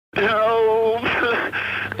Help!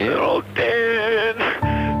 They're all dead.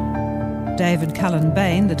 David Cullen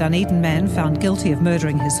Bain, the Dunedin man found guilty of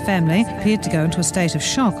murdering his family, appeared to go into a state of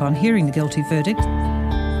shock on hearing the guilty verdict.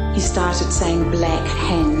 He started saying black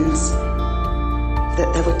hands,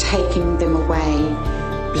 that they were taking them away.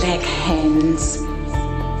 Black hands.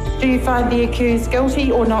 Do you find the accused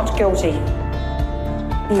guilty or not guilty?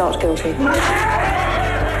 Not guilty.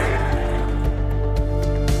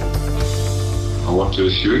 I want to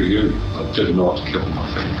assure you, I did not kill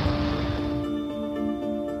my family.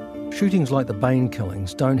 Shootings like the Bain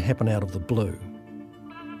killings don't happen out of the blue.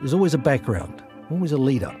 There's always a background, always a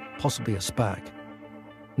lead-up, possibly a spark.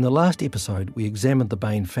 In the last episode, we examined the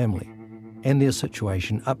Bain family and their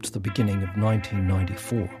situation up to the beginning of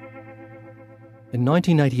 1994. In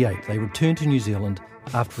 1988, they returned to New Zealand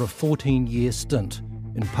after a 14-year stint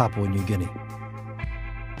in Papua New Guinea.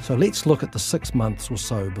 So let's look at the 6 months or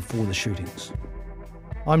so before the shootings.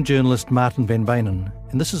 I'm journalist Martin van Beynen,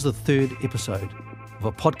 and this is the third episode of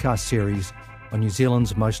a podcast series on New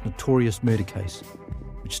Zealand's most notorious murder case,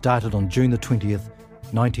 which started on June the 20th,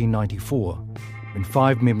 1994, when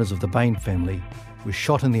 5 members of the Bain family were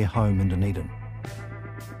shot in their home in Dunedin.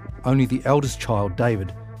 Only the eldest child,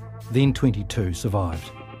 David, then 22,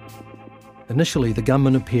 survived. Initially, the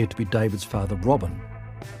gunman appeared to be David's father, Robin,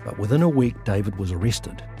 but within a week, David was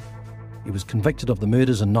arrested. He was convicted of the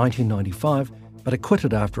murders in 1995, but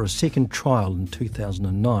acquitted after a second trial in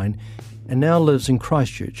 2009, and now lives in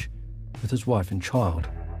Christchurch with his wife and child.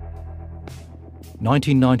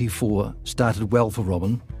 1994 started well for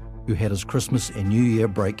Robin, who had his Christmas and New Year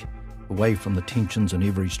break away from the tensions in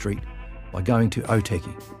Every Street by going to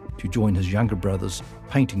Otaki to join his younger brothers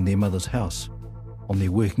painting their mother's house. On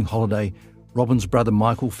their working holiday, Robin's brother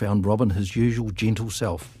Michael found Robin his usual gentle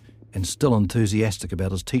self and still enthusiastic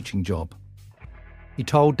about his teaching job. He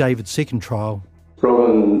told David's second trial,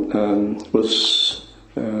 Robin was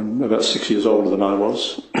about 6 years older than I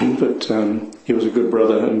was, but he was a good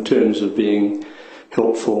brother in terms of being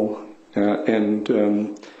helpful, and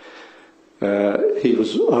I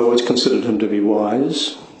always considered him to be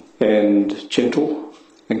wise and gentle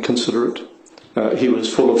and considerate. He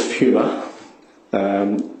was full of humour.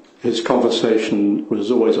 His conversation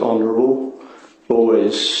was always honourable,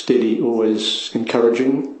 always steady, always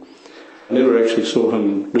encouraging. I never actually saw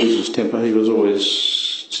him lose his temper. He was always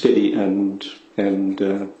steady and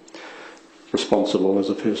responsible as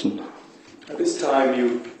a person. At this time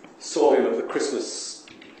you saw him at the Christmas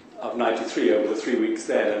of '93, over the 3 weeks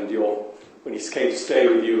then, and when he came to stay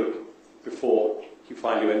with you before he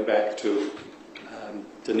finally went back to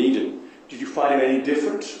Dunedin. Did you find him any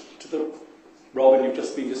different to the Robin you've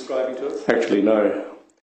just been describing to us? Actually, no.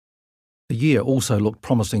 The year also looked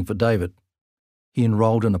promising for David. He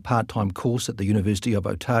enrolled in a part-time course at the University of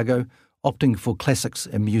Otago, opting for classics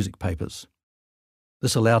and music papers.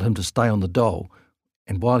 This allowed him to stay on the dole,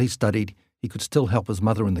 and while he studied, he could still help his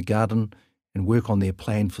mother in the garden and work on their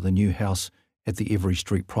plan for the new house at the Every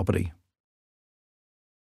Street property.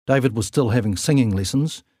 David was still having singing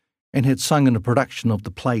lessons and had sung in a production of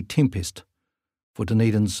the play Tempest for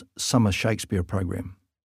Dunedin's summer Shakespeare program.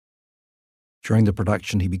 During the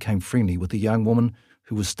production, he became friendly with a young woman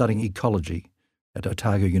who was studying ecology at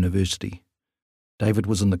Otago University. David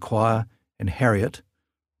was in the choir, and Harriet,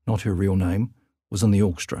 not her real name, was in the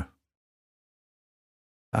orchestra.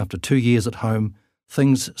 After 2 years at home,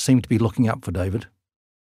 things seemed to be looking up for David.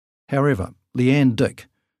 However, Leanne Dick,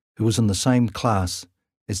 who was in the same class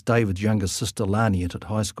as David's younger sister Laniet at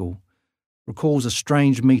high school, recalls a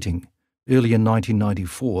strange meeting early in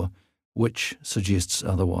 1994 which suggests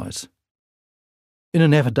otherwise. In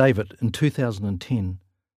an affidavit in 2010,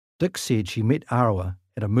 Dick said she met Arawa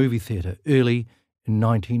at a movie theatre early in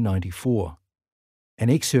 1994.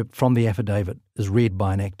 An excerpt from the affidavit is read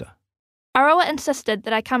by an actor. Arawa insisted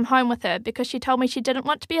that I come home with her because she told me she didn't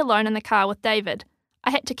want to be alone in the car with David.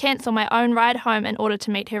 I had to cancel my own ride home in order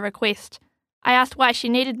to meet her request. I asked why she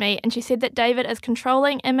needed me, and she said that David is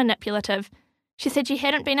controlling and manipulative. She said she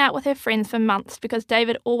hadn't been out with her friends for months because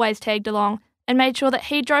David always tagged along and made sure that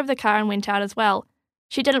he drove the car and went out as well.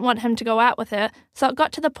 She didn't want him to go out with her, so it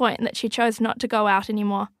got to the point that she chose not to go out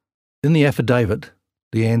anymore. In the affidavit,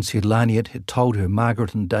 Leanne said Laniet had told her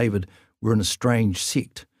Margaret and David were in a strange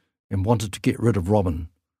sect and wanted to get rid of Robin.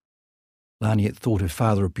 Laniet thought her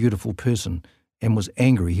father a beautiful person and was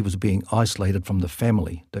angry he was being isolated from the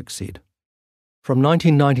family, Dick said. From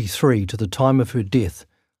 1993 to the time of her death,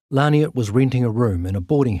 Laniet was renting a room in a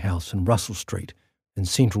boarding house in Russell Street in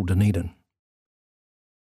central Dunedin.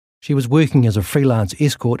 She was working as a freelance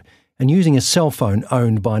escort and using a cell phone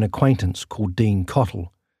owned by an acquaintance called Dean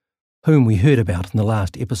Cottle, whom we heard about in the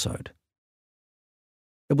last episode.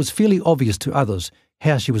 It was fairly obvious to others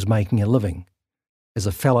how she was making a living, as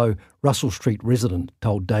a fellow Russell Street resident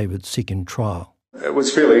told David's second trial. It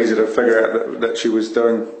was fairly easy to figure out that she was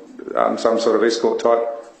doing some sort of escort type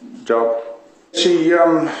job. She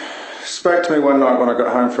spoke to me one night when I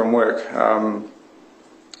got home from work.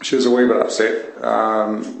 She was a wee bit upset.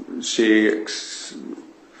 She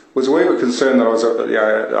was a wee bit concerned that I was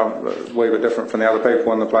a wee bit different from the other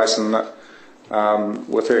people in the place, and that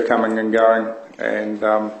with her coming and going, and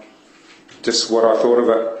just what I thought of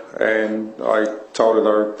it. And I told her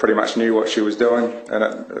that I pretty much knew what she was doing, and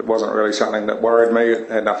it wasn't really something that worried me. It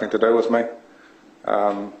had nothing to do with me.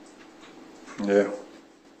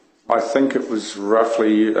 I think it was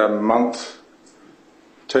roughly a month,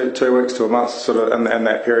 2 weeks to a month, sort of in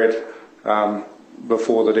that period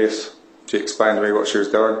before the deaths. She explained to me what she was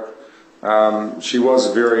doing. She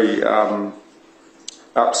was very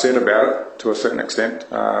upset about it to a certain extent.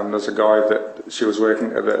 There's a guy that she was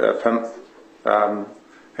working, a pimp.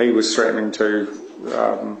 He was threatening to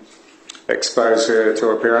expose her to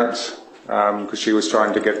her parents because she was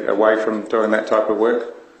trying to get away from doing that type of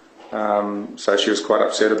work. So she was quite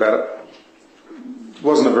upset about it. It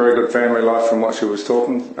wasn't a very good family life from what she was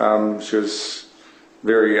talking. She was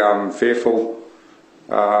very fearful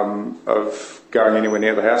of going anywhere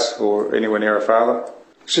near the house or anywhere near her father.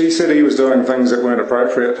 She said he was doing things that weren't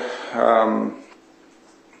appropriate.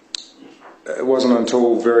 It wasn't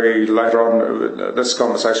until very later on, this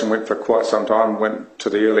conversation went for quite some time, went to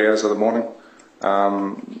the early hours of the morning.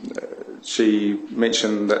 She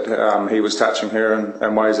mentioned that he was touching her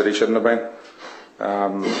in ways that he shouldn't have been.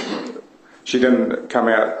 She didn't come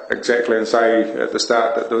out exactly and say at the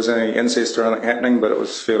start that there was any incest or anything happening, but it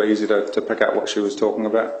was fairly easy to pick up what she was talking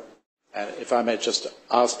about. And if I may just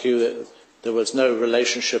ask you, that there was no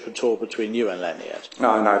relationship at all between you and Laniet?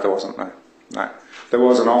 No, there wasn't, no. There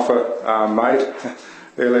was an offer made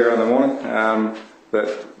earlier in the morning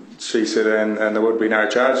that she said, and there would be no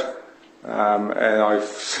charge. And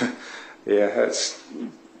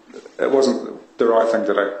it wasn't the right thing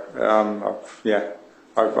to do.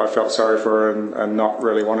 I felt sorry for her and not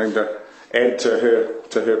really wanting to add to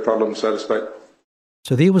her problem, so to speak.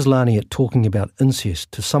 So there was Laniet talking about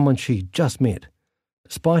incest to someone she just met.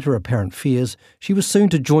 Despite her apparent fears, she was soon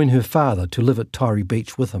to join her father to live at Tyree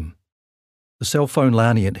Beach with him. The cell phone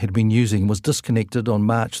Laniet had been using was disconnected on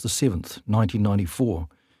March the 7th, 1994,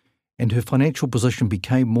 and her financial position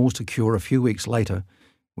became more secure a few weeks later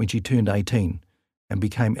when she turned 18 and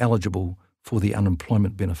became eligible for the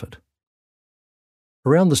unemployment benefit.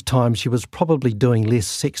 Around this time, she was probably doing less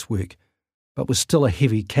sex work, but was still a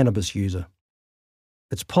heavy cannabis user.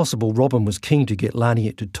 It's possible Robin was keen to get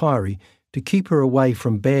Laniet to Tyree to keep her away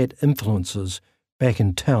from bad influences back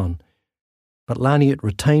in town, but Laniet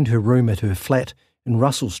retained her room at her flat in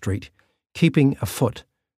Russell Street, keeping a foot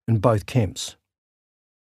in both camps.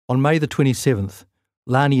 On May the 27th,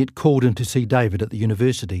 Laniet called in to see David at the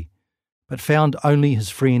university, but found only his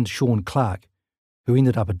friend Sean Clark, who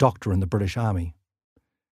ended up a doctor in the British Army.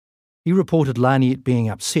 He reported Laniet being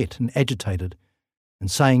upset and agitated and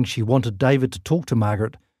saying she wanted David to talk to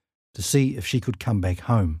Margaret to see if she could come back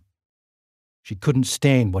home. She couldn't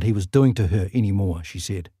stand what he was doing to her anymore, she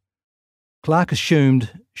said. Clark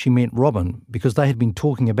assumed she meant Robin because they had been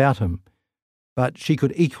talking about him, but she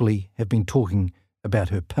could equally have been talking about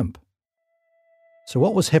her pimp. So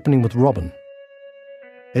what was happening with Robin?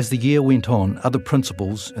 As the year went on, other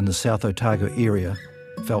principals in the South Otago area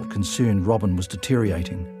felt concerned Robin was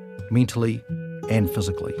deteriorating, mentally and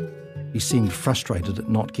physically. He seemed frustrated at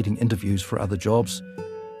not getting interviews for other jobs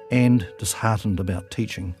and disheartened about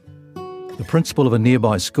teaching. The principal of a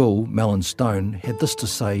nearby school, Melon Stone, had this to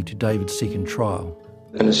say to David's second trial.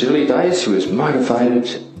 In his early days, he was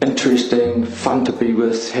motivated, interesting, fun to be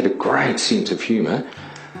with, had a great sense of humour,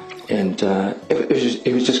 and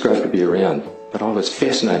it was just great to be around. But I was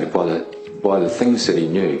fascinated by the things that he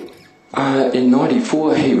knew. In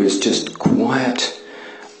 '94, he was just quiet.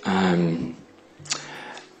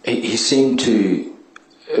 He seemed to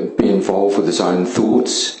be involved with his own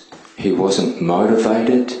thoughts. He wasn't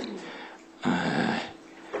motivated.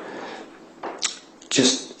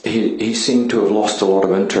 He seemed to have lost a lot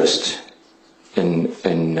of interest in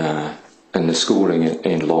the schooling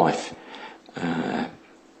and life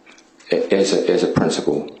as a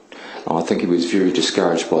principal. I think he was very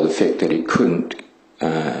discouraged by the fact that he couldn't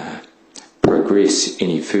progress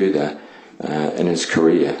any further in his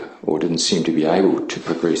career, or didn't seem to be able to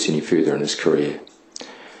progress any further in his career.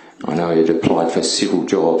 I know he had applied for several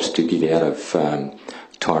jobs to get out of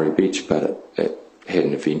Tyree Beach, but it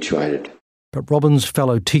hadn't eventuated. But Robin's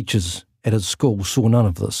fellow teachers at his school saw none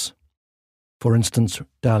of this. For instance,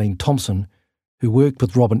 Darlene Thompson, who worked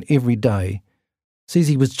with Robin every day, says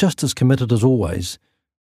he was just as committed as always,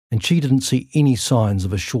 and she didn't see any signs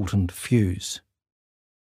of a shortened fuse.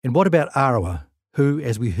 And what about Arawa, who,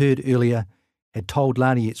 as we heard earlier, had told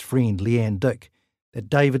Laniet's friend Leanne Dick that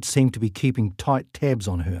David seemed to be keeping tight tabs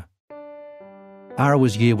on her?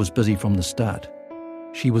 Arawa's year was busy from the start.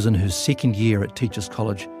 She was in her second year at Teachers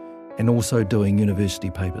College and also doing university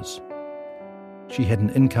papers. She had an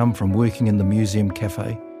income from working in the museum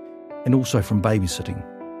cafe and also from babysitting.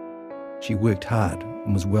 She worked hard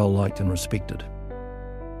and was well liked and respected.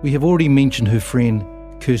 We have already mentioned her friend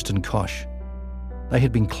Kirsten Koch. They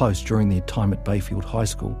had been close during their time at Bayfield High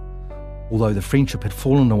School, although the friendship had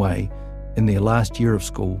fallen away in their last year of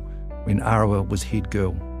school when Arawa was head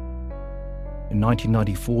girl. In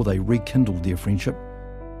 1994 they rekindled their friendship,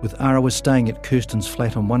 with Arawa staying at Kirsten's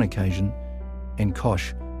flat on one occasion and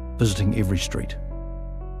Koch visiting every street.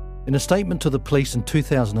 In a statement to the police in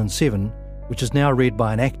 2007, which is now read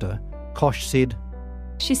by an actor, Koch said,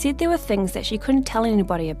 "She said there were things that she couldn't tell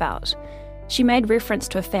anybody about. She made reference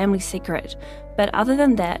to a family secret, but other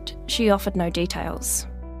than that, she offered no details.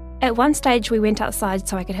 At one stage we went outside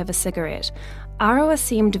so I could have a cigarette. Arawa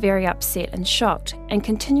seemed very upset and shocked and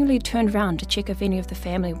continually turned round to check if any of the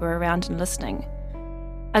family were around and listening.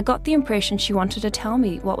 I got the impression she wanted to tell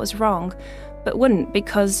me what was wrong, but wouldn't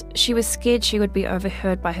because she was scared she would be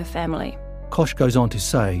overheard by her family." Koch goes on to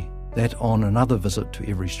say that on another visit to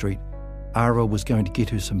every street, Arawa was going to get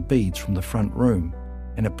her some beads from the front room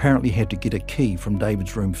and apparently had to get a key from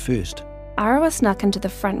David's room first. Arawa snuck into the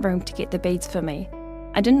front room to get the beads for me.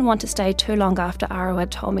 I didn't want to stay too long after Arawa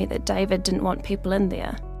told me that David didn't want people in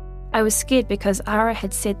there. I was scared because Arawa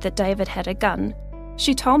had said that David had a gun.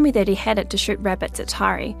 She told me that he had it to shoot rabbits at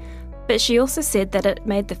Tari, but she also said that it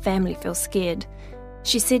made the family feel scared.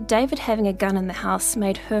 She said David having a gun in the house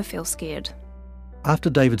made her feel scared. After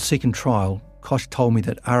David's second trial, Koch told me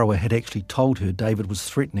that Arawa had actually told her David was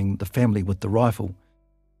threatening the family with the rifle,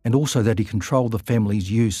 and also that he controlled the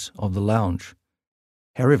family's use of the lounge.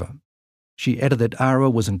 However, she added that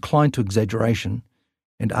Arawa was inclined to exaggeration,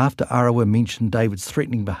 and after Arawa mentioned David's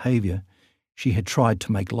threatening behaviour, she had tried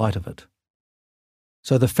to make light of it.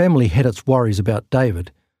 So the family had its worries about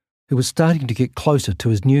David, who was starting to get closer to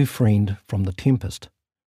his new friend from The Tempest.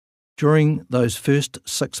 During those first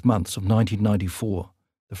 6 months of 1994,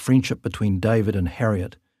 the friendship between David and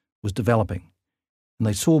Harriet was developing, and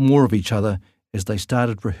they saw more of each other as they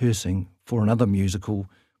started rehearsing for another musical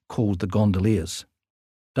called The Gondoliers.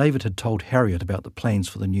 David had told Harriet about the plans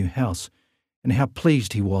for the new house and how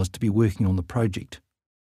pleased he was to be working on the project.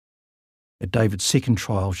 At David's second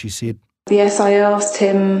trial, she said, "Yes, I asked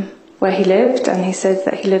him where he lived, and he said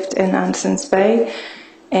that he lived in Anderson's Bay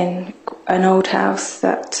in an old house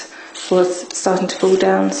that was starting to fall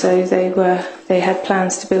down, so they had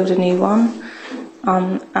plans to build a new one,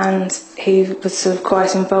 and he was sort of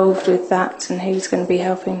quite involved with that, and he was going to be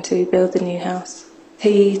helping to build the new house.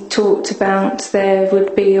 He talked about there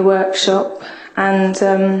would be a workshop, and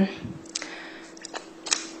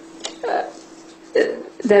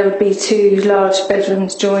there would be 2 large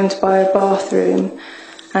bedrooms joined by a bathroom,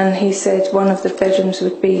 and he said one of the bedrooms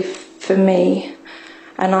would be for me,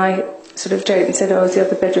 and I sort of joked and said, "Oh, is the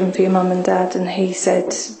other bedroom for your mum and dad?" And he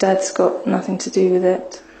said, "Dad's got nothing to do with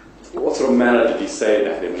it." What sort of manner did he say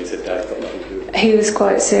that when he said Dad's got nothing to do with it? He was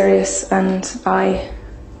quite serious, and I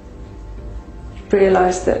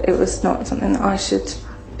realised that it was not something that I should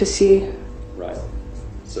pursue. Right.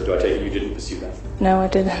 So do I take it you didn't pursue that? No, I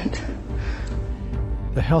didn't.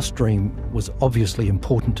 The house dream was obviously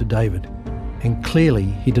important to David, and clearly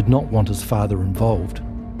he did not want his father involved.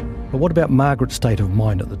 But what about Margaret's state of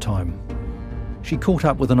mind at the time? She caught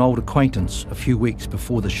up with an old acquaintance a few weeks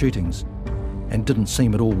before the shootings and didn't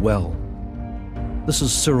seem at all well. This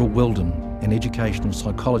is Cyril Wilden, an educational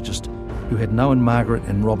psychologist who had known Margaret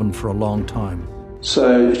and Robin for a long time.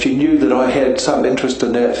 So she knew that I had some interest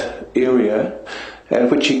in that area, and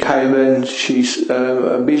when she came in, she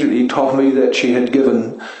immediately told me that she had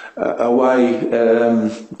given away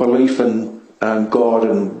belief in God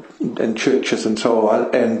and churches and so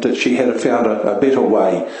on, and that she had found a better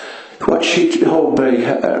way. What she told me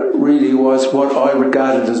really was what I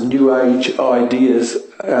regarded as New Age ideas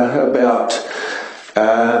about,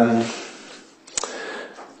 let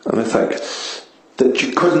me think, that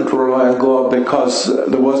you couldn't rely on God because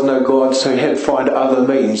there was no God, so you had to find other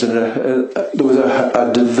means, and there was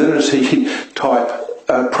a divinity type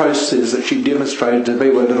process that she demonstrated to me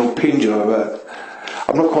with a little pendulum.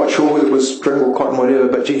 I'm not quite sure whether it was string or cotton, whatever,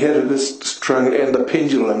 but she had this string and the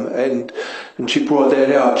pendulum, and she brought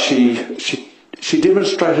that out. She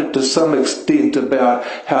demonstrated to some extent about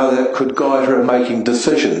how that could guide her in making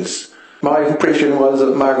decisions. My impression was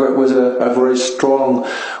that Margaret was a very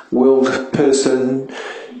strong-willed person.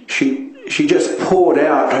 She just poured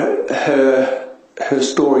out her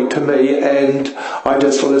story to me, and I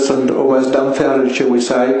just listened, almost dumbfounded, shall we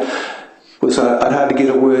say. I'd hardly get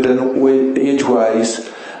a word in edgeways,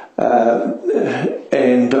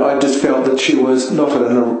 and I just felt that she was not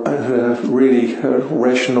in a really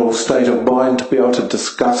rational state of mind to be able to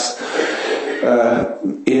discuss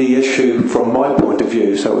any issue from my point of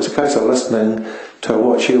view. So it was a case of listening to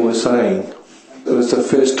what she was saying. It was the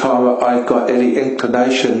first time I got any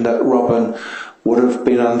inclination that Robin would have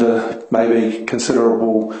been under maybe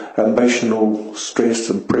considerable emotional stress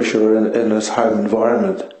and pressure in his home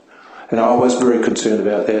environment. And I was very concerned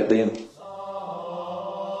about that then.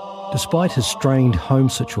 Despite his strained home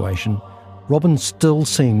situation, Robin still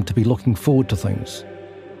seemed to be looking forward to things.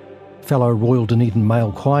 Fellow Royal Dunedin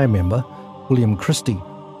Male Choir member William Christie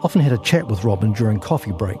often had a chat with Robin during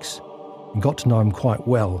coffee breaks and got to know him quite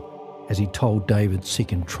well as he told David's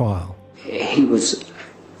second trial. He was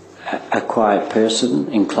a quiet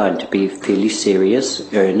person, inclined to be fairly serious,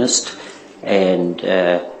 earnest, and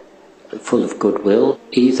full of goodwill,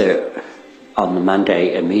 either on the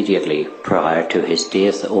Monday immediately prior to his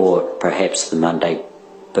death or perhaps the Monday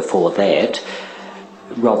before that.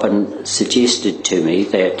 Robin suggested to me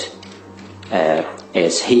that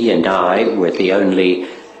as he and I were the only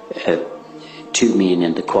two men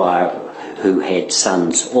in the choir who had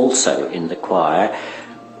sons also in the choir,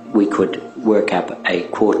 we could work up a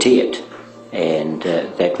quartet, and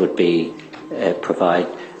that would be provide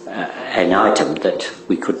an item that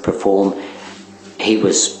we could perform. He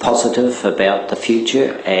was positive about the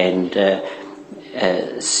future, and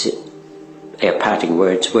our parting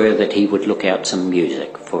words were that he would look out some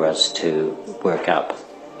music for us to work up.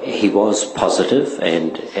 He was positive,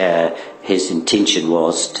 and his intention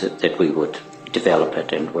was that we would develop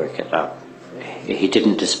it and work it up. He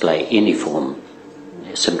didn't display any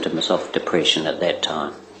symptoms of depression at that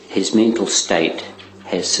time. His mental state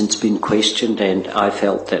has since been questioned, and I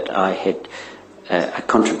felt that I had a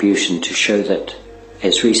contribution to show that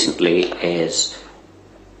as recently as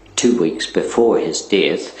 2 weeks before his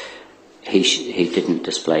death, he didn't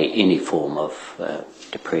display any form of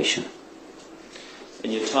depression.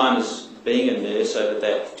 In your time as being a nurse over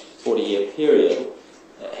that 40-year period,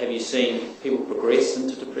 have you seen people progress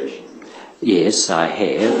into depression? Yes, I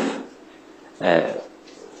have.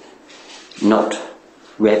 Not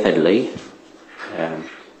rapidly.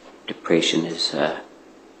 Depression is a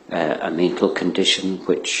mental condition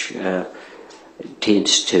which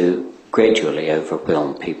tends to gradually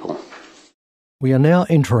overwhelm people. We are now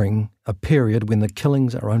entering a period when the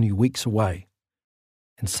killings are only weeks away,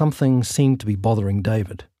 and something seemed to be bothering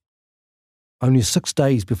David. Only 6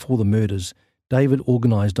 days before the murders, David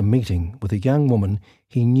organised a meeting with a young woman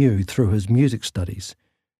he knew through his music studies,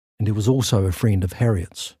 and who was also a friend of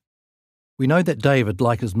Harriet's. We know that David,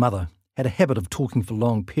 like his mother, had a habit of talking for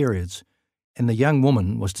long periods, and the young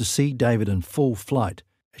woman was to see David in full flight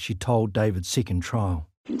as she told David's second trial.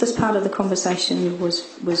 This part of the conversation was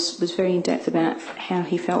very in-depth about how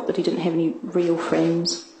he felt that he didn't have any real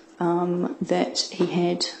friends, that he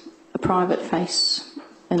had a private face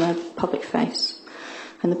and a public face.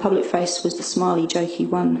 And the public face was the smiley, jokey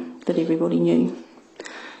one that everybody knew,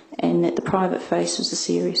 and that the private face was the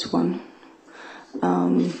serious one.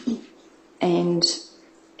 And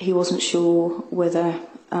he wasn't sure whether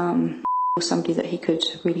was somebody that he could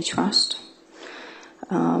really trust.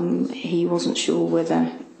 He wasn't sure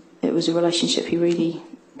whether it was a relationship he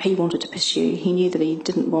wanted to pursue. He knew that he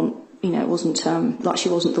didn't want, it wasn't like she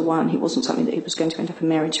wasn't the one. He wasn't something that he was going to end up in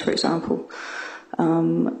marriage, for example.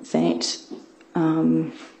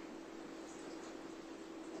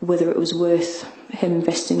 Whether it was worth him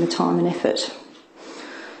investing the time and effort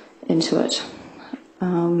into it.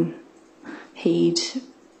 He'd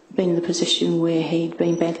been in the position where he'd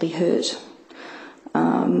been badly hurt.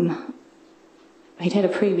 He'd had a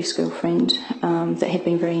previous girlfriend that had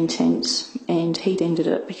been very intense, and he'd ended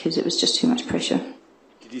it because it was just too much pressure.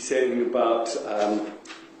 Did he say anything about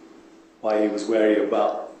why he was wary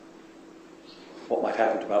about what might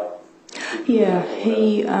happen about? Yeah,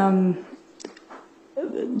 he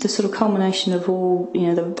the sort of culmination of all,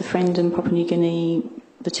 the friend in Papua New Guinea,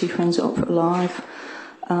 the two friends at Opera Live,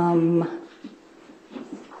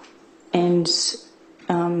 and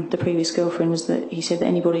the previous girlfriend, was that he said that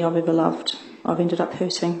anybody I've ever loved, I've ended up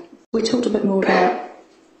hurting. We talked a bit more about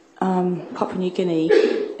Papua New Guinea,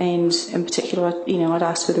 and in particular, I'd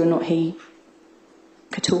asked whether or not he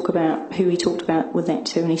could talk about who he talked about with that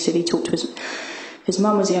to, and he said he talked to his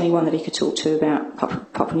mum was the only one that he could talk to about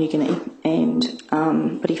Papua New Guinea, and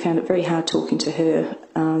but he found it very hard talking to her,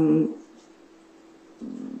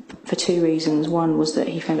 for two reasons. One was that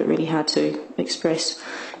he found it really hard to express,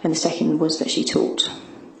 and the second was that she talked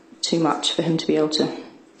too much for him to be able to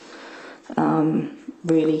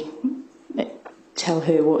really tell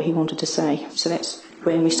her what he wanted to say. So that's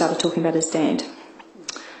when we started talking about his dad.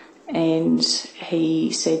 And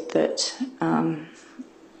he said that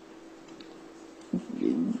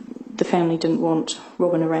the family didn't want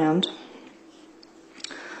Robin around.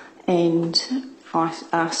 And I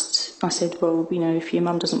said, well, you know, if your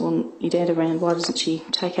mum doesn't want your dad around, why doesn't she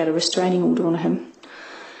take out a restraining order on him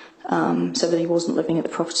so that he wasn't living at the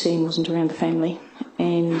property and wasn't around the family?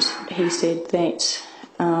 And he said that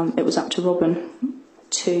it was up to Robin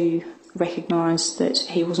to recognise that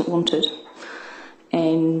he wasn't wanted,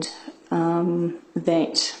 and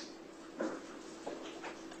that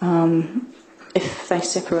if they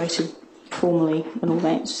separated formally and all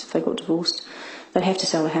that, if they got divorced, they'd have to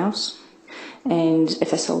sell the house. And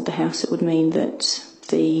if they sold the house, it would mean that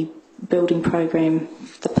the building program,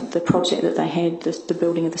 the project that they had, the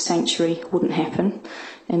building of the sanctuary, wouldn't happen,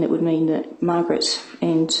 and it would mean that Margaret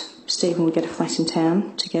and Stephen would get a flat in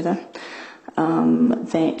town together,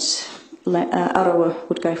 that Arawa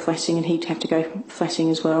would go flatting and he'd have to go flatting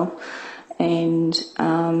as well, and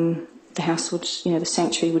the house would, you know, the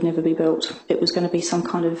sanctuary would never be built. It was going to be some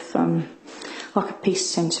kind of like a peace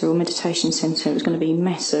centre or meditation centre. It was going to be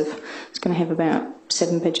massive. It was going to have about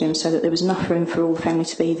 7 bedrooms, so that there was enough room for all the family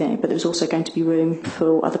to be there, but there was also going to be room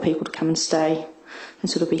for other people to come and stay and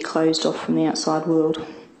sort of be closed off from the outside world.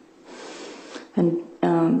 And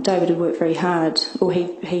David had worked very hard, or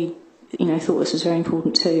he you know, thought this was very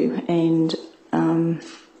important too, and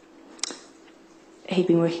he'd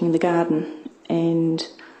been working in the garden, and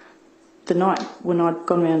the night when I'd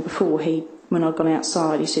gone round before, when I'd gone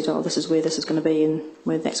outside, he said, oh, this is where this is going to be and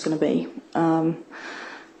where that's going to be.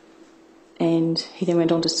 And he then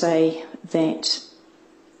went on to say that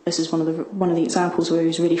this is one of the examples where he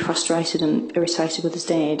was really frustrated and irritated with his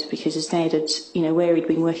dad, because his dad had, you know, where he'd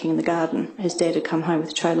been working in the garden, his dad had come home with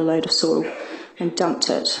a trailer load of soil and dumped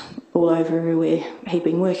it all over everywhere he'd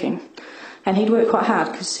been working. And he'd worked quite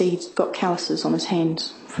hard because he'd got calluses on his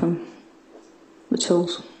hands from the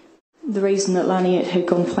tools. The reason that Laniet had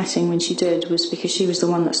gone flatting when she did was because she was the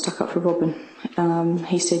one that stuck up for Robin.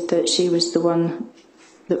 He said that she was the one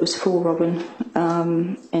that was for Robin,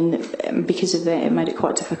 and because of that it made it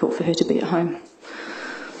quite difficult for her to be at home.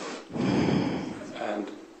 And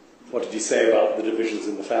what did you say about the divisions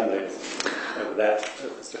in the family over that?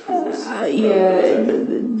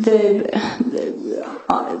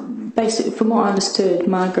 Basically, from what I understood,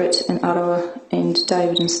 Margaret and Arawa and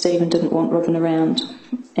David and Stephen didn't want Robin around,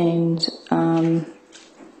 and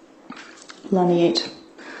Laniet,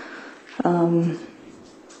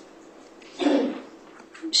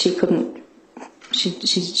 she couldn't.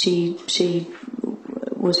 She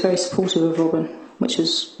was very supportive of Robin, which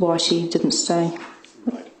is why she didn't stay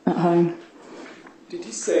at home. Did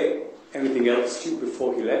he say anything else to you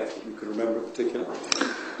before he left that you could remember in particular?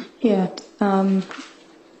 Yeah,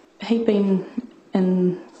 he'd been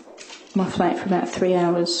in my flat for about 3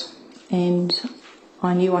 hours, and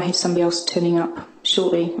I knew I had somebody else turning up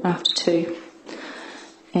shortly after 2,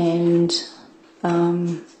 and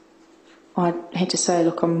I had to say,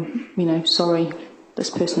 look, I'm, you know, sorry,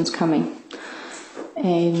 this person's coming.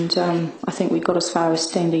 And I think we got as far as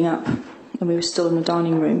standing up, and we were still in the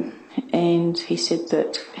dining room, and he said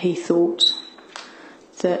that he thought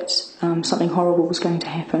that something horrible was going to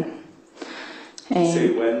happen. And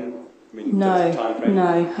say when? I mean,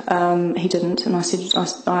 no, he didn't. And I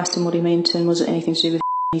asked him what he meant, and was it anything to do with?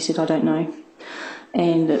 He said, I don't know.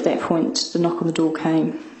 And at that point, the knock on the door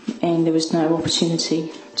came, and there was no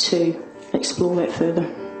opportunity to explore that further.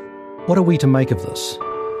 What are we to make of this?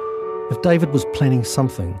 If David was planning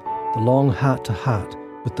something, the long heart-to-heart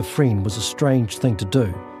with the friend was a strange thing to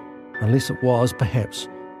do, unless it was, perhaps,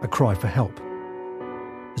 a cry for help.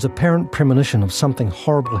 His apparent premonition of something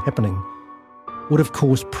horrible happening would of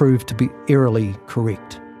course prove to be eerily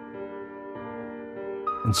correct.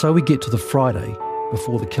 And so we get to the Friday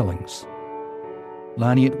before the killings.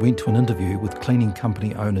 Laniet went to an interview with cleaning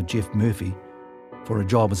company owner Jeff Murphy for a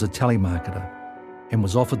job as a telemarketer and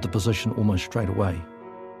was offered the position almost straight away.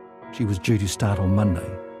 She was due to start on Monday,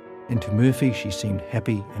 and to Murphy she seemed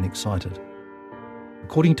happy and excited.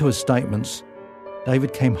 According to his statements,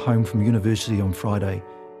 David came home from university on Friday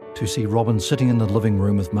to see Robin sitting in the living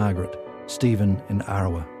room with Margaret, Stephen and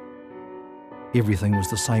Arawa. Everything was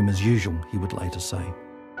the same as usual, he would later say.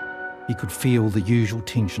 He could feel the usual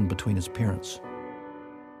tension between his parents.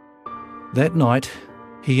 That night,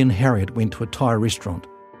 he and Harriet went to a Thai restaurant,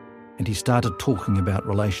 and he started talking about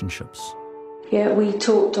relationships. Yeah, we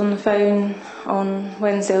talked on the phone on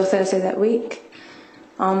Wednesday or Thursday that week.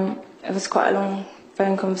 It was quite a long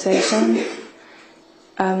phone conversation.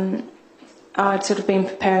 I'd sort of been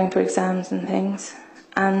preparing for exams and things,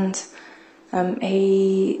 and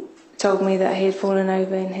he told me that he had fallen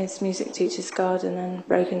over in his music teacher's garden and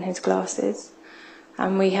broken his glasses.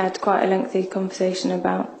 And we had quite a lengthy conversation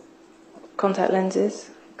about contact lenses,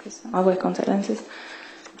 because I wear contact lenses.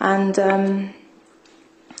 And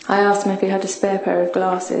I asked him if he had a spare pair of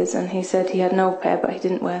glasses, and he said he had an old pair, but he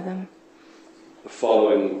didn't wear them. The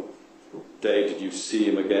following day, did you see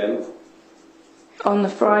him again? On the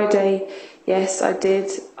Friday, yes, I did.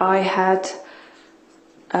 I had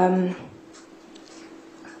an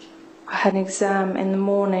exam in the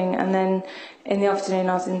morning, and then in the afternoon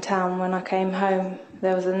I was in town. When I came home,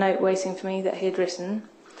 there was a note waiting for me that he had written,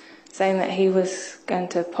 saying that he was going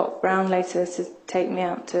to pop round later to take me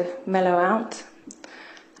out to mellow out.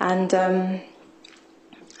 And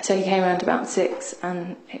so he came around about 6,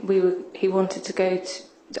 and he wanted to go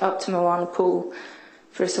up to Moana Pool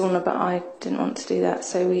for a sauna, but I didn't want to do that.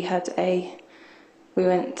 So we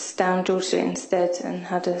went down George Street instead and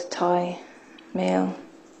had a Thai meal.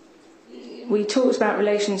 We talked about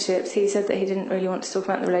relationships. He said that he didn't really want to talk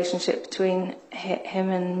about the relationship between him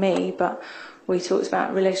and me, but we talked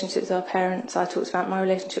about relationships with our parents. I talked about my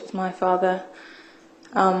relationship with my father.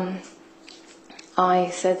 I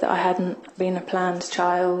said that I hadn't been a planned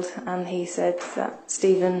child, and he said that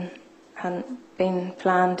Stephen hadn't been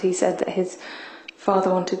planned. He said that his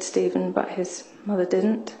father wanted Stephen, but his mother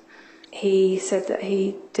didn't. He said that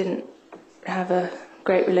he didn't have a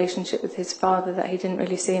great relationship with his father, that he didn't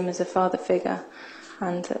really see him as a father figure,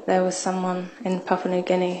 and that there was someone in Papua New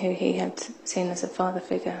Guinea who he had seen as a father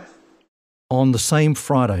figure. On the same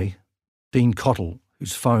Friday, Dean Cottle,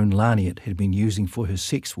 whose phone Laniet had been using for her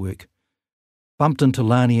sex work, bumped into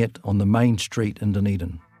Laniet on the main street in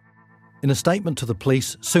Dunedin. In a statement to the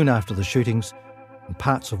police soon after the shootings, and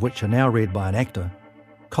parts of which are now read by an actor,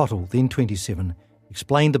 Cottle, then 27,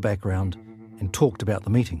 explained the background and talked about the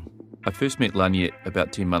meeting. I first met Laniet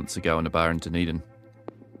about 10 months ago in a bar in Dunedin.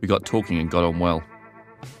 We got talking and got on well.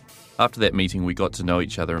 After that meeting, we got to know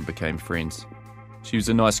each other and became friends. She was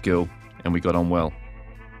a nice girl, and we got on well.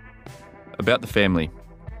 About the family,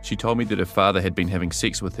 she told me that her father had been having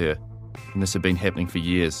sex with her, and this had been happening for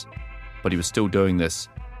years, but he was still doing this,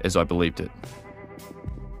 as I believed it.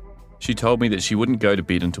 She told me that she wouldn't go to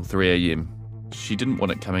bed until 3 a.m. She didn't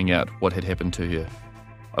want it coming out what had happened to her.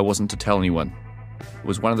 I wasn't to tell anyone. It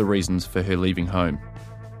was one of the reasons for her leaving home.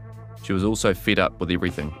 She was also fed up with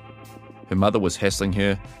everything. Her mother was hassling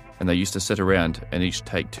her, and they used to sit around and each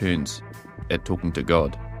take turns at talking to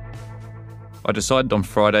God. I decided on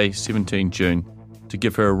Friday, 17 June, to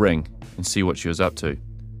give her a ring and see what she was up to.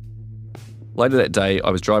 Later that day,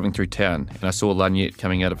 I was driving through town and I saw Laniet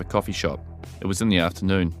coming out of a coffee shop. It was in the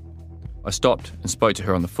afternoon. I stopped and spoke to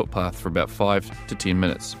her on the footpath for about 5 to 10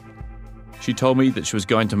 minutes. She told me that she was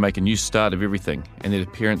going to make a new start of everything and that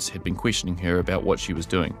her parents had been questioning her about what she was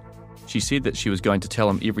doing. She said that she was going to tell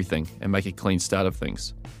them everything and make a clean start of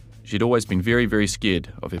things. She'd always been very, very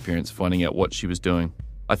scared of her parents finding out what she was doing.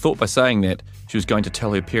 I thought by saying that, she was going to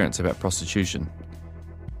tell her parents about prostitution.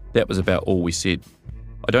 That was about all we said.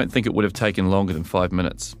 I don't think it would have taken longer than 5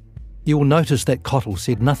 minutes. You will notice that Cottle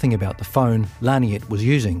said nothing about the phone Laniet was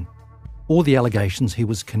using, or the allegations he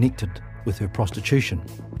was connected with her prostitution.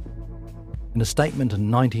 In a statement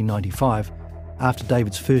in 1995, after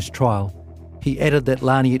David's first trial, he added that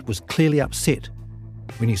Laniet was clearly upset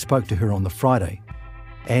when he spoke to her on the Friday,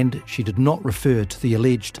 and she did not refer to the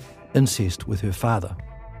alleged incest with her father.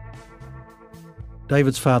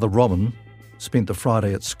 David's father, Robin, spent the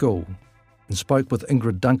Friday at school and spoke with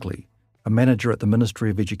Ingrid Dunlay, a manager at the Ministry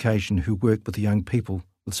of Education who worked with young people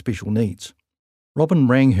with special needs. Robin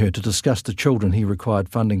rang her to discuss the children he required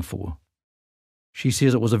funding for. She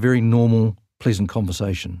says it was a very normal, pleasant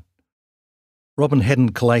conversation. Robin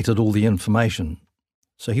hadn't collated all the information,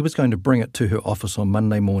 so he was going to bring it to her office on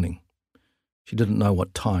Monday morning. She didn't know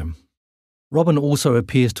what time. Robin also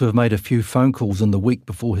appears to have made a few phone calls in the week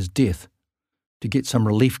before his death to get some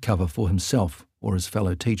relief cover for himself or his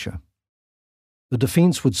fellow teacher. The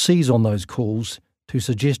defence would seize on those calls to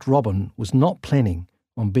suggest Robin was not planning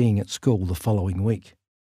on being at school the following week.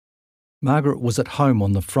 Margaret was at home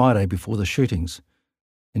on the Friday before the shootings,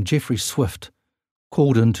 and Geoffrey Swift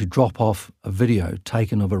called in to drop off a video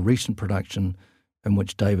taken of a recent production in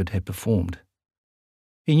which David had performed.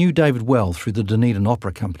 He knew David well through the Dunedin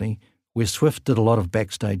Opera Company, where Swift did a lot of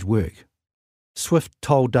backstage work. Swift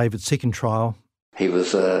told David's second trial He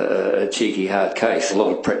was a cheeky, hard case. A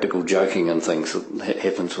lot of practical joking and things that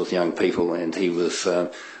happens with young people, and he was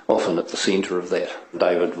often at the centre of that.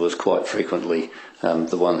 David was quite frequently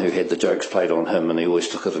the one who had the jokes played on him, and he always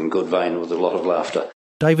took it in good vein with a lot of laughter.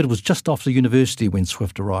 David was just off to university when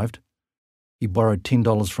Swift arrived. He borrowed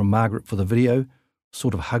 $10 from Margaret for the video,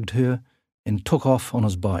 sort of hugged her, and took off on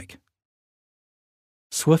his bike.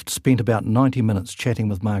 Swift spent about 90 minutes chatting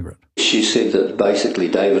with Margaret. She said that basically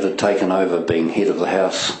David had taken over being head of the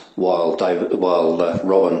house while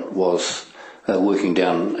Robin was working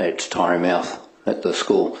down at Tyremouth at the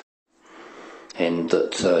school, and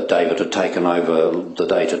that David had taken over the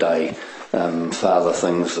day-to-day father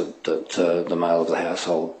things that the male of the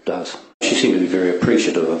household does. She seemed to be very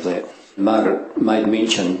appreciative of that. Margaret made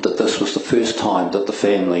mention that this was the first time that the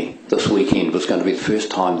family, this weekend was going to be the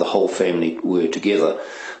first time the whole family were together,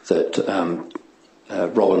 that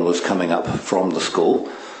Robin was coming up from the school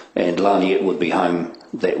and Laniet would be home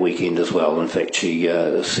that weekend as well. In fact, she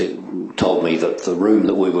told me that the room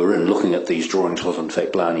that we were in looking at these drawings was in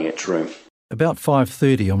fact Laniet's room. About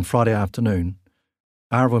 5:30 on Friday afternoon,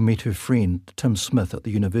 Arawa met her friend Tim Smith at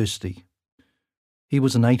the university. He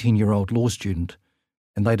was an 18-year-old law student,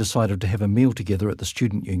 and they decided to have a meal together at the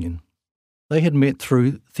student union. They had met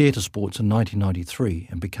through theatre sports in 1993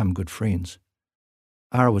 and become good friends.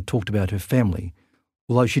 Arawa talked about her family,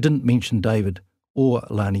 although she didn't mention David or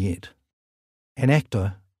Laniet. An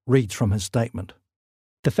actor reads from his statement.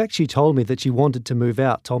 The fact she told me that she wanted to move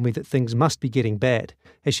out told me that things must be getting bad,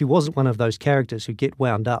 as she wasn't one of those characters who get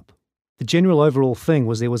wound up. The general overall thing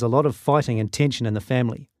was there was a lot of fighting and tension in the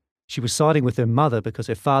family. She was siding with her mother because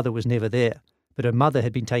her father was never there, but her mother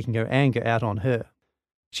had been taking her anger out on her.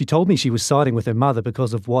 She told me she was siding with her mother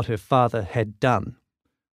because of what her father had done.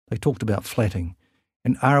 They talked about flatting,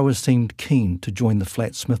 and Arawa seemed keen to join the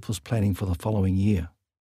flat Smith was planning for the following year.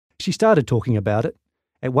 She started talking about it.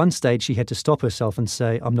 At one stage she had to stop herself and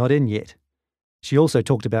say, "I'm not in yet." She also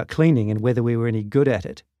talked about cleaning and whether we were any good at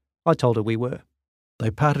it. I told her we were.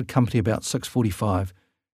 They parted company about 6:45,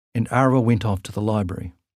 and Arawa went off to the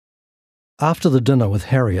library. After the dinner with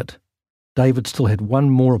Harriet, David still had one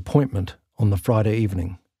more appointment on the Friday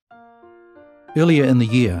evening. Earlier in the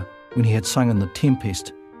year, when he had sung in The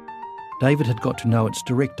Tempest, David had got to know its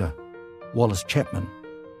director, Wallace Chapman,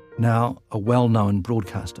 now a well-known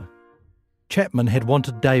broadcaster. Chapman had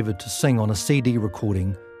wanted David to sing on a CD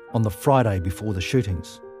recording on the Friday before the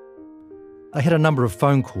shootings. They had a number of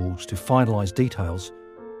phone calls to finalise details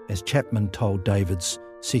as Chapman told David's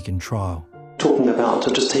second trial. Talking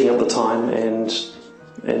about just taking up the time and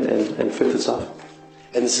further stuff.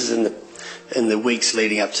 And this is in the weeks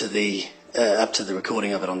leading up to the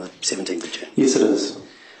recording of it on the 17th of June? Yes, it is.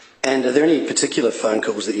 And are there any particular phone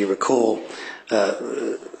calls that you recall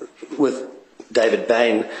with David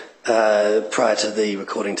Bain prior to the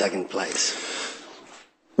recording taking place?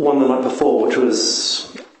 One the night before, which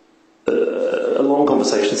was a long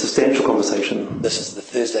conversation, a substantial conversation. This is the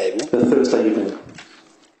Thursday evening? The Thursday evening.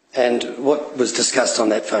 And what was discussed on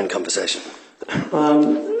that phone conversation?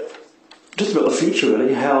 Just about the future,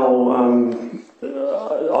 really. How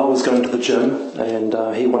I was going to the gym, and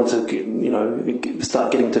he wanted to,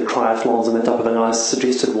 start getting to triathlons and that type of thing. I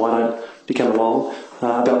suggested why don't you come along?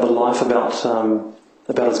 About the life, about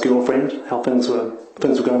his girlfriend, how things were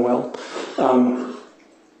going well.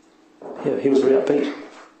 He was very upbeat.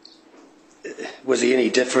 Was he any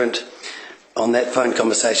different on that phone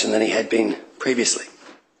conversation than he had been previously?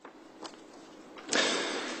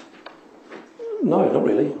 No, not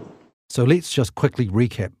really. So let's just quickly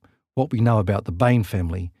recap what we know about the Bain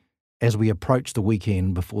family as we approach the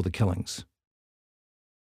weekend before the killings.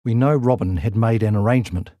 We know Robin had made an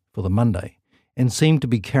arrangement for the Monday and seemed to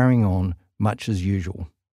be carrying on much as usual.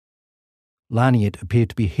 Laniet appeared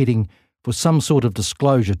to be heading for some sort of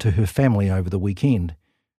disclosure to her family over the weekend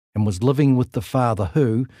and was living with the father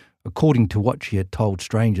who, according to what she had told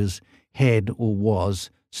strangers, had or was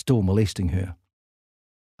still molesting her.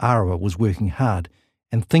 Arawa was working hard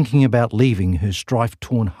and thinking about leaving her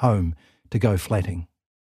strife-torn home to go flatting.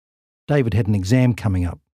 David had an exam coming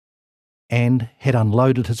up and had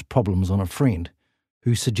unloaded his problems on a friend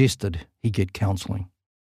who suggested he get counselling.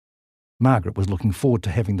 Margaret was looking forward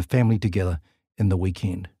to having the family together in the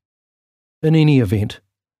weekend. In any event,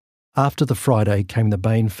 after the Friday came the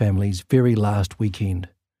Bain family's very last weekend,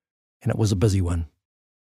 and it was a busy one.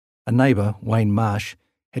 A neighbour, Wayne Marsh,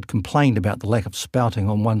 had complained about the lack of spouting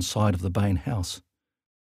on one side of the Bain house.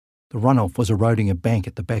 The runoff was eroding a bank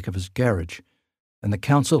at the back of his garage, and the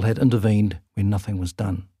council had intervened when nothing was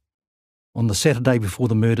done. On the Saturday before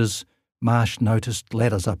the murders, Marsh noticed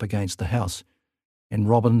ladders up against the house, and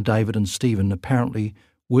Robin, David and Stephen apparently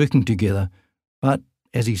working together But,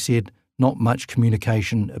 as he said, not much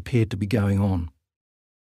communication appeared to be going on.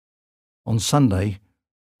 On Sunday,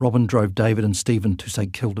 Robin drove David and Stephen to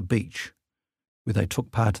St Kilda Beach, where they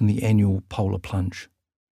took part in the annual polar plunge.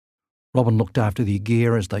 Robin looked after their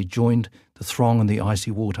gear as they joined the throng in the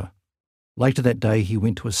icy water. Later that day, he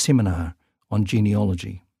went to a seminar on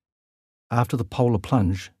genealogy. After the polar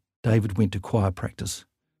plunge, David went to choir practice.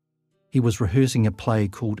 He was rehearsing a play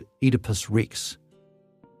called Oedipus Rex,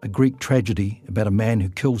 a Greek tragedy about a man who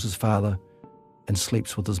kills his father and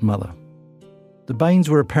sleeps with his mother. The Bains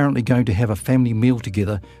were apparently going to have a family meal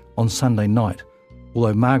together on Sunday night,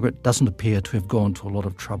 although Margaret doesn't appear to have gone to a lot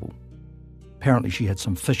of trouble. Apparently she had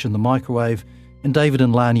some fish in the microwave, and David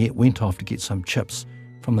and Laniet went off to get some chips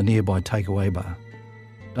from the nearby takeaway bar.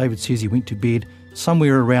 David says he went to bed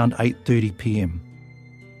somewhere around 8:30 p.m.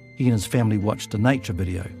 He and his family watched a nature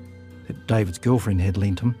video that David's girlfriend had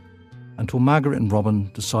lent him until Margaret and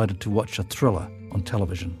Robin decided to watch a thriller on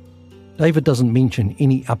television. David doesn't mention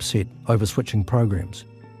any upset over switching programs,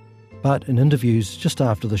 but in interviews just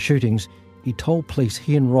after the shootings, he told police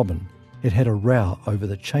he and Robin had had a row over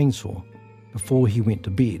the chainsaw before he went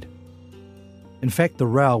to bed. In fact, the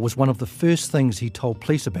row was one of the first things he told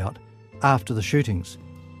police about after the shootings,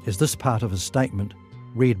 as this part of his statement,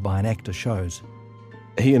 read by an actor, shows.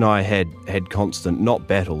 He and I had constant, not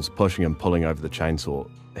battles, pushing and pulling over the chainsaw.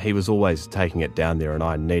 He was always taking it down there and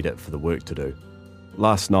I need it for the work to do.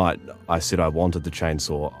 Last night, I said I wanted the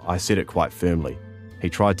chainsaw. I said it quite firmly. He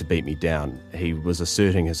tried to beat me down. He was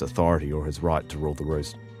asserting his authority or his right to rule the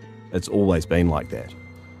roost. It's always been like that.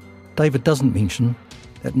 David doesn't mention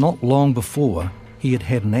that not long before he had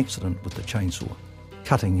had an accident with the chainsaw,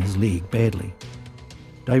 cutting his leg badly.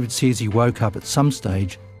 David says he woke up at some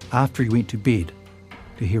stage after he went to bed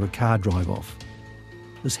to hear a car drive off.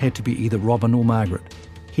 This had to be either Robin or Margaret,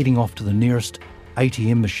 heading off to the nearest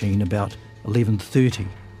ATM machine about 11:30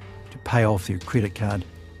 to pay off their credit card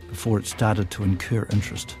before it started to incur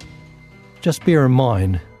interest. Just bear in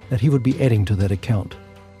mind that he would be adding to that account.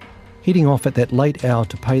 Heading off at that late hour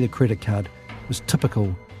to pay the credit card was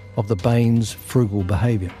typical of the Bains' frugal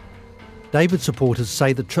behaviour. David's supporters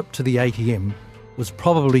say the trip to the ATM was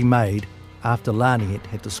probably made after Laniet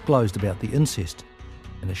had disclosed about the incest,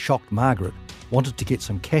 and a shocked Margaret wanted to get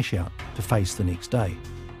some cash out to face the next day.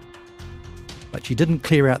 But she didn't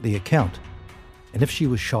clear out the account, and if she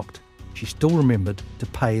was shocked, she still remembered to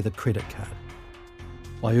pay the credit card.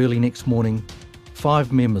 By early next morning,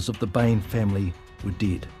 5 members of the Bain family were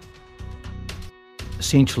dead.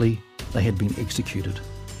 Essentially, they had been executed.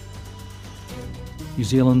 New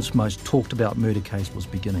Zealand's most talked about murder case was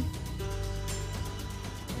beginning.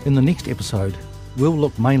 In the next episode, we'll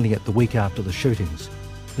look mainly at the week after the shootings,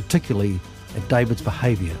 particularly at David's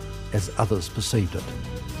behaviour as others perceived it.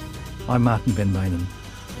 I'm Martin van Beynen.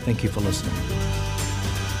 Thank you for listening.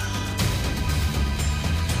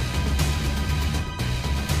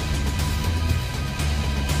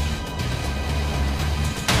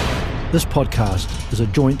 This podcast is a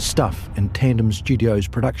joint Stuff and Tandem Studios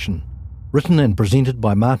production, written and presented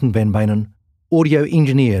by Martin van Beynen, audio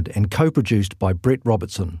engineered and co-produced by Brett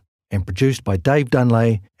Robertson, and produced by Dave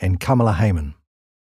Dunlay and Kamala Hayman.